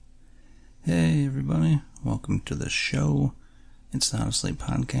Hey everybody, welcome to the show. It's the Honestly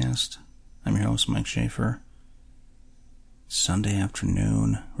Podcast. I'm your host, Mike Schaefer. Sunday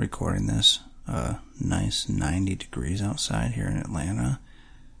afternoon, recording this. Nice 90 degrees outside here in Atlanta.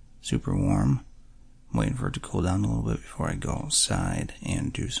 Super warm. I'm waiting for it to cool down a little bit before I go outside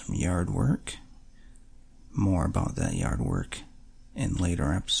and do some yard work. More about that yard work in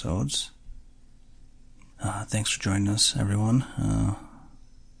later episodes. Thanks for joining us, everyone.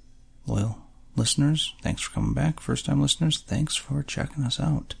 Loyal listeners, thanks for coming back. First-time listeners, thanks for checking us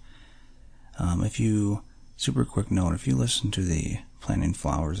out. Super quick note, if you listen to the Planting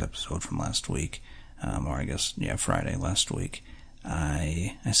Flowers episode from last week, Friday last week,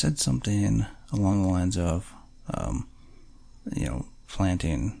 I said something along the lines of,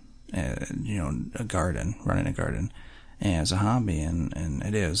 planting, a garden, running a garden as a hobby, and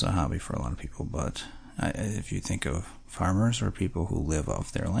it is a hobby for a lot of people, but if you think of farmers or people who live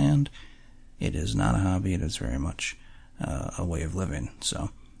off their land, it is not a hobby. It is very much a way of living.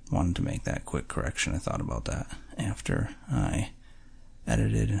 So, wanted to make that quick correction. I thought about that after I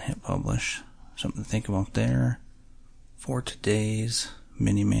edited and hit publish. Something to think about there. For today's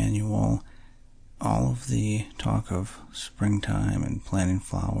mini manual, all of the talk of springtime and planting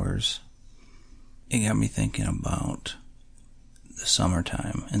flowers, it got me thinking about the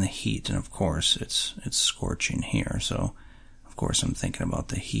summertime and the heat, and of course it's scorching here, so of course I'm thinking about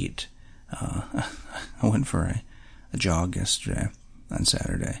the heat. I went for a jog yesterday on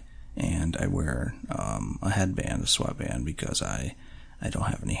Saturday, and I wear a headband, a sweatband, because I don't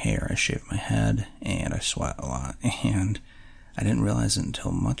have any hair. I shave my head and I sweat a lot, and I didn't realize it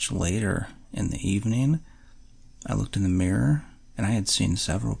until much later in the evening. I looked in the mirror and I had seen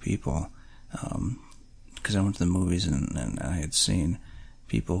several people, because I went to the movies and I had seen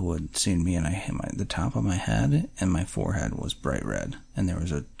people who had seen me, and the top of my head and my forehead was bright red, and there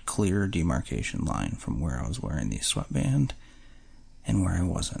was a clear demarcation line from where I was wearing the sweatband and where I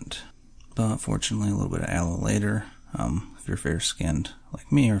wasn't. But fortunately, a little bit of aloe later, if you're fair-skinned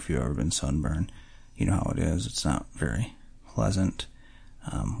like me, or if you've ever been sunburned, you know how it is. It's not very pleasant.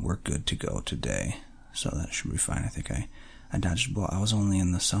 We're good to go today, so that should be fine. I think I dodged a bullet. I was only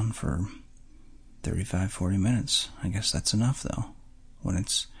in the sun for 35-40 minutes. I guess that's enough, though. When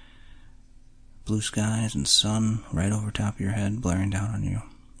it's blue skies and sun right over top of your head blaring down on you.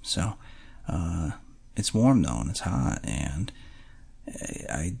 So, it's warm, though, and it's hot, and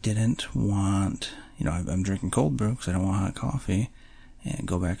I didn't want, I'm drinking cold brew because I don't want hot coffee, and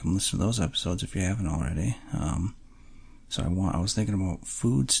go back and listen to those episodes if you haven't already. So I was thinking about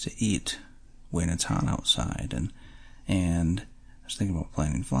foods to eat when it's hot outside, and I was thinking about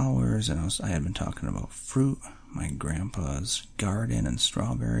planting flowers, and I had been talking about fruit, my grandpa's garden and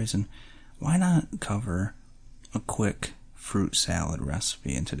strawberries, and why not cover a quick fruit salad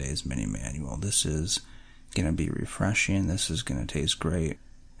recipe in today's mini manual? This is going to be refreshing, this is going to taste great,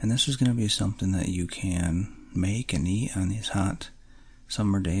 and this is going to be something that you can make and eat on these hot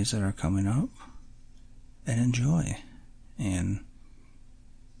summer days that are coming up and enjoy. And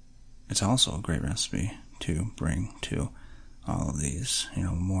it's also a great recipe to bring to all of these,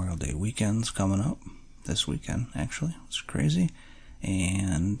 Memorial Day weekends coming up. This weekend, actually. It's crazy.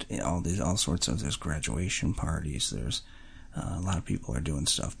 And all sorts of, there's graduation parties, there's a lot of people are doing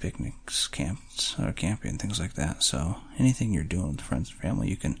stuff, picnics, camps, camping, things like that. So anything you're doing with friends and family,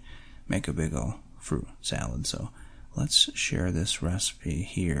 you can make a big old fruit salad. So let's share this recipe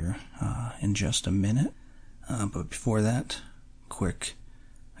here in just a minute. But before that, quick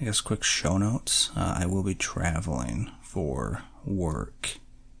show notes. I will be traveling for work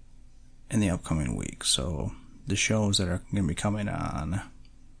in the upcoming week. So the shows that are going to be coming on,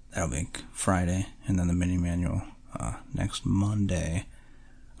 that'll be Friday, and then the mini manual next Monday,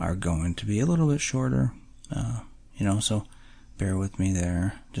 are going to be a little bit shorter. So bear with me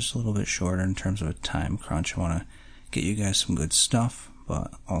there. Just a little bit shorter in terms of a time crunch. I want to get you guys some good stuff,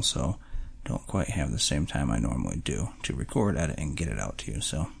 but also don't quite have the same time I normally do to record, edit, and get it out to you.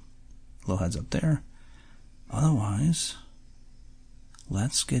 So, a little heads up there. Otherwise,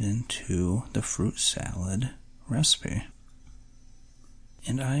 let's get into the fruit salad recipe.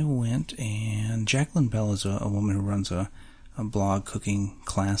 And I went, and Jacqueline Bell is a woman who runs a blog,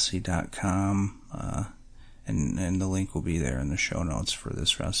 cookingclassy.com, and the link will be there in the show notes for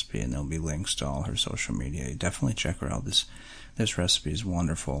this recipe, and there'll be links to all her social media. Definitely check her out. This recipe is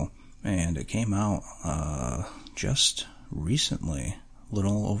wonderful, and it came out just recently, a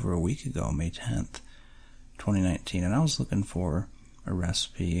little over a week ago, May 10th, 2019, and I was looking for a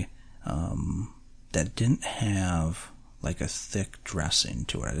recipe that didn't have like a thick dressing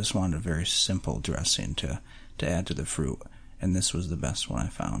to it. I just wanted a very simple dressing to add to the fruit, and this was the best one I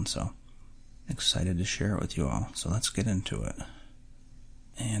found. So excited to share it with you all. So let's get into it.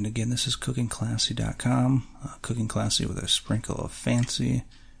 And again, this is cookingclassy.com, Cooking Classy with a sprinkle of fancy,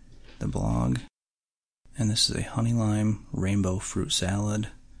 the blog. And this is a honey lime rainbow fruit salad.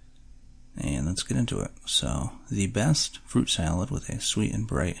 And let's get into it. So, the best fruit salad with a sweet and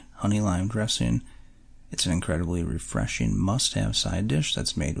bright honey lime dressing. It's an incredibly refreshing must-have side dish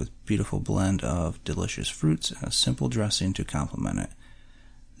that's made with a beautiful blend of delicious fruits and a simple dressing to complement it.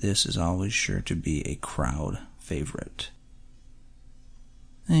 This is always sure to be a crowd favorite.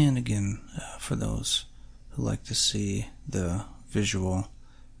 And again, for those who like to see the visual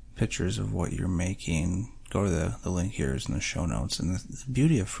pictures of what you're making, go to the link here is in the show notes. And the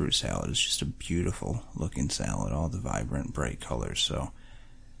beauty of fruit salad is just a beautiful looking salad, all the vibrant, bright colors. So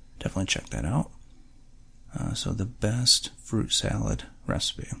definitely check that out. So the best fruit salad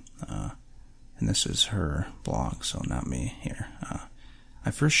recipe, and this is her blog, so not me here.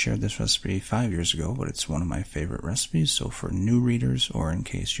 I first shared this recipe 5 years ago, but it's one of my favorite recipes, so for new readers, or in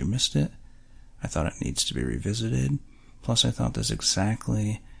case you missed it, I thought it needs to be revisited. Plus, I thought this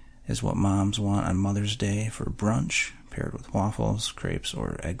exactly is what moms want on Mother's Day for brunch, paired with waffles, crepes,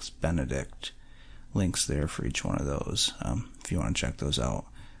 or eggs Benedict. Links there for each one of those, if you want to check those out.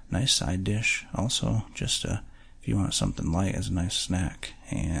 Nice side dish, also, just if you want something light as a nice snack.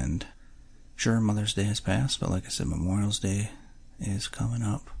 And sure, Mother's Day has passed, but like I said, Memorial's Day is coming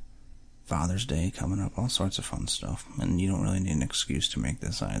up, Father's Day coming up, all sorts of fun stuff, and you don't really need an excuse to make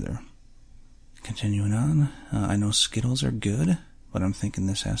this either. Continuing on, I know Skittles are good, but I'm thinking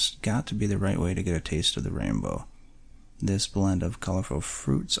this has got to be the right way to get a taste of the rainbow. This blend of colorful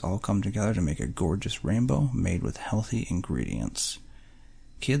fruits all come together to make a gorgeous rainbow made with healthy ingredients.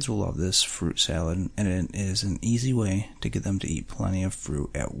 Kids will love this fruit salad, and it is an easy way to get them to eat plenty of fruit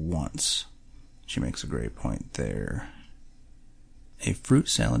at once. She makes a great point there. A fruit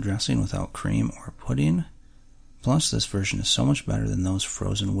salad dressing without cream or pudding. Plus, this version is so much better than those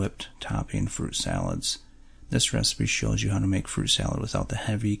frozen whipped topping fruit salads. This recipe shows you how to make fruit salad without the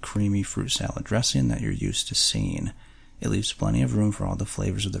heavy, creamy fruit salad dressing that you're used to seeing. It leaves plenty of room for all the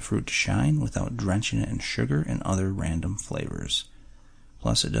flavors of the fruit to shine without drenching it in sugar and other random flavors.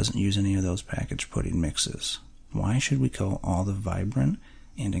 Plus, it doesn't use any of those packaged pudding mixes. Why should we coat all the vibrant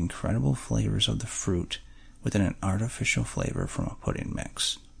and incredible flavors of the fruit within an artificial flavor from a pudding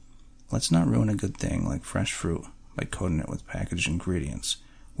mix? Let's not ruin a good thing like fresh fruit by coating it with packaged ingredients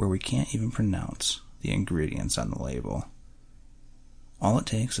where we can't even pronounce the ingredients on the label. All it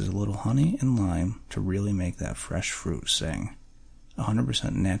takes is a little honey and lime to really make that fresh fruit sing.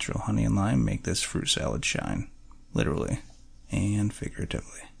 100% natural honey and lime make this fruit salad shine, literally and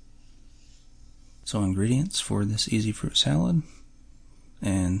figuratively. So ingredients for this easy fruit salad.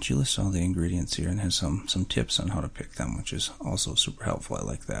 And she lists all the ingredients here and has some tips on how to pick them, which is also super helpful. I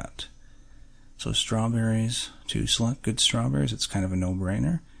like that. So strawberries, to select good strawberries, it's kind of a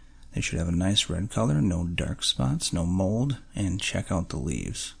no-brainer. They should have a nice red color, no dark spots, no mold, and check out the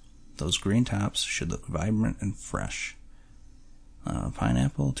leaves. Those green tops should look vibrant and fresh.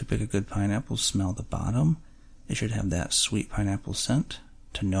 Pineapple, to pick a good pineapple, smell the bottom. It should have that sweet pineapple scent.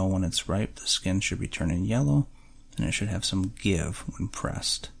 To know when it's ripe, the skin should be turning yellow, and it should have some give when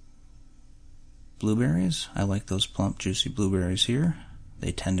pressed. Blueberries, I like those plump, juicy blueberries here.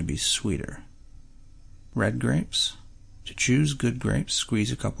 They tend to be sweeter. Red grapes, to choose good grapes,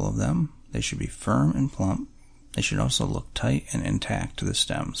 squeeze a couple of them. They should be firm and plump. They should also look tight and intact to the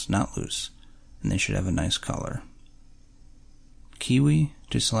stems, not loose, and they should have a nice color. Kiwi,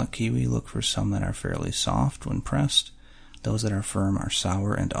 to select kiwi, look for some that are fairly soft when pressed. Those that are firm are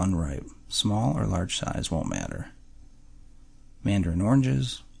sour and unripe. Small or large size won't matter. Mandarin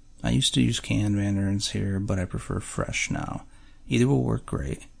oranges. I used to use canned mandarins here, but I prefer fresh now. Either will work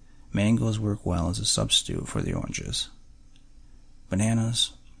great. Mangoes work well as a substitute for the oranges.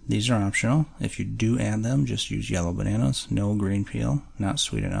 Bananas. These are optional. If you do add them, just use yellow bananas. No green peel, not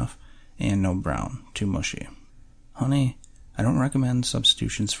sweet enough, and no brown, too mushy. Honey. I don't recommend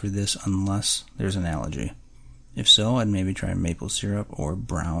substitutions for this unless there's an allergy. If so, I'd maybe try maple syrup or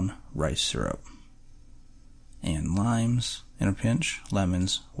brown rice syrup. And limes, in a pinch,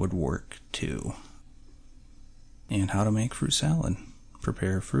 lemons would work too. And how to make fruit salad.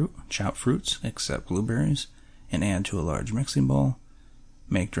 Prepare fruit, chop fruits, except blueberries, and add to a large mixing bowl.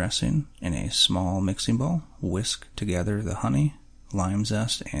 Make dressing in a small mixing bowl. Whisk together the honey, lime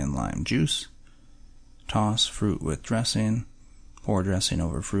zest, and lime juice. Toss fruit with dressing. Pour dressing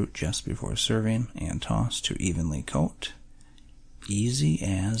over fruit just before serving, and toss to evenly coat. Easy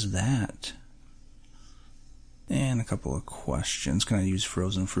as that. And a couple of questions. Can I use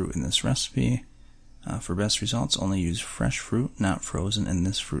frozen fruit in this recipe? For best results, only use fresh fruit, not frozen, in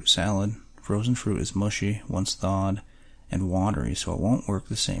this fruit salad. Frozen fruit is mushy once thawed and watery, so it won't work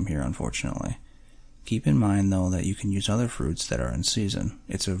the same here, unfortunately. Keep in mind, though, that you can use other fruits that are in season.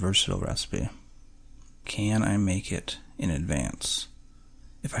 It's a versatile recipe. Can I make it in advance?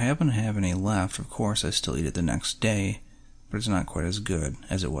 If I happen to have any left, of course, I still eat it the next day, but it's not quite as good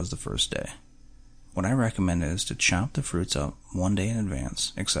as it was the first day. What I recommend is to chop the fruits up one day in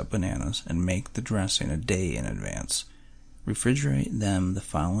advance, except bananas, and make the dressing a day in advance. Refrigerate them the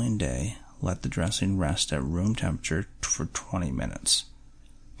following day. Let the dressing rest at room temperature for 20 minutes.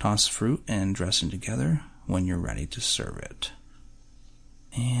 Toss fruit and dressing together when you're ready to serve it.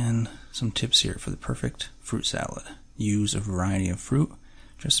 And some tips here for the perfect fruit salad. Use a variety of fruit.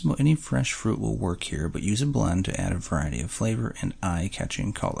 Just about any fresh fruit will work here, but use a blend to add a variety of flavor and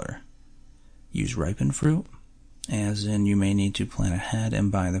eye-catching color. Use ripened fruit, as in you may need to plan ahead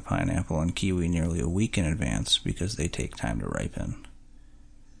and buy the pineapple and kiwi nearly a week in advance because they take time to ripen.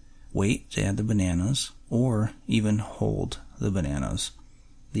 Wait to add the bananas, or even hold the bananas.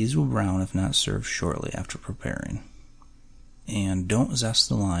 These will brown if not served shortly after preparing. And don't zest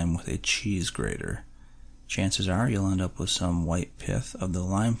the lime with a cheese grater. Chances are you'll end up with some white pith of the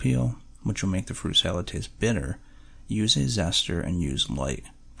lime peel, which will make the fruit salad taste bitter. Use a zester and use light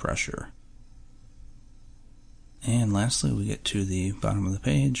pressure. And lastly, we get to the bottom of the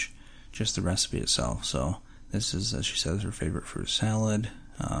page, just the recipe itself. So this is, as she says, her favorite fruit salad.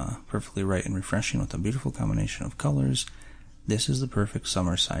 Perfectly right and refreshing with a beautiful combination of colors. This is the perfect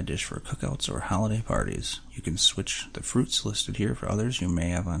summer side dish for cookouts or holiday parties. You can switch the fruits listed here for others you may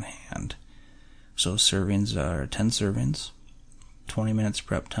have on hand. So servings are 10 servings, 20 minutes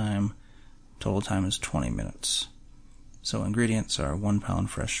prep time, total time is 20 minutes. So ingredients are 1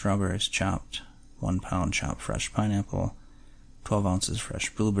 pound fresh strawberries chopped, 1 pound chopped fresh pineapple, 12 ounces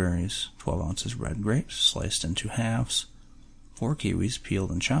fresh blueberries, 12 ounces red grapes sliced into halves, 4 kiwis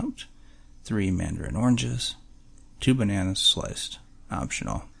peeled and chopped, 3 mandarin oranges, 2 bananas sliced,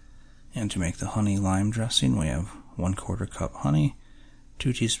 optional. And to make the honey lime dressing, we have 1/4 cup honey,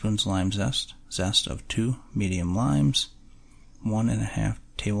 2 teaspoons lime zest of 2 medium limes, 1½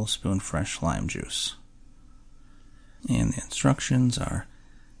 tablespoon fresh lime juice. And the instructions are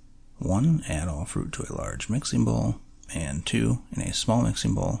 1. Add all fruit to a large mixing bowl, and 2. In a small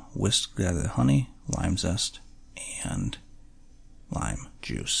mixing bowl, whisk together the honey, lime zest, and lime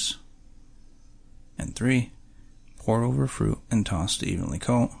juice. And 3. Pour over fruit and toss to evenly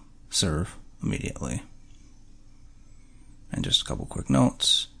coat. Serve immediately. And just a couple quick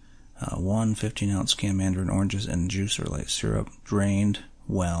notes. 1 15-ounce canned mandarin oranges and juice or light syrup, drained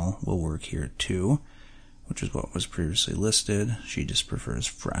well, will work here too, which is what was previously listed. She just prefers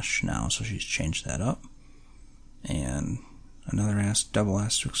fresh now, so she's changed that up. And another double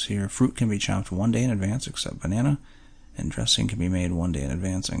asterisk here. Fruit can be chopped 1 day in advance, except banana, and dressing can be made 1 day in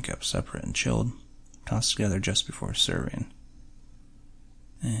advance and kept separate and chilled. Tossed together just before serving.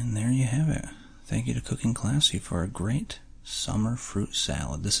 And there you have it. Thank you to Cooking Classy for a great summer fruit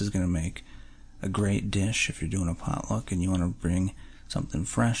salad. This is going to make a great dish if you're doing a potluck and you want to bring something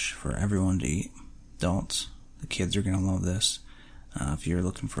fresh for everyone to eat. Adults, the kids are going to love this. If you're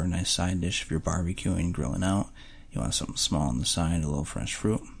looking for a nice side dish, if you're barbecuing, grilling out, you want something small on the side, a little fresh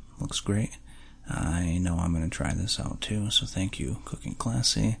fruit, looks great. I know I'm going to try this out too, so thank you, Cooking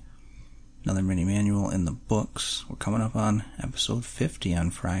Classy. Another mini manual in the books. We're coming up on episode 50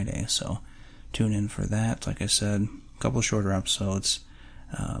 on Friday, so tune in for that. Like I said, a couple shorter episodes,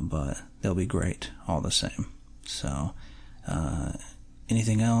 but they'll be great all the same. So,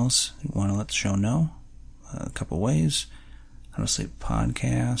 anything else you want to let the show know? A couple ways. How to Sleep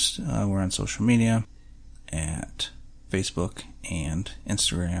Podcast. We're on social media at Facebook and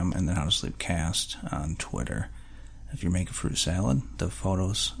Instagram, and then How to Sleep Cast on Twitter. If you're making fruit salad, the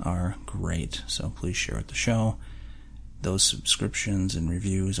photos are great, so please share with the show. Those subscriptions and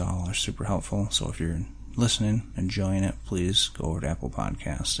reviews all are super helpful, so if you're listening, enjoying it, please go over to Apple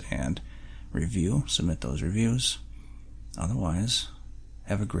Podcasts and submit those reviews. Otherwise,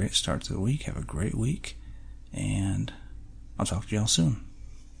 have a great start to the week, have a great week, and I'll talk to y'all soon.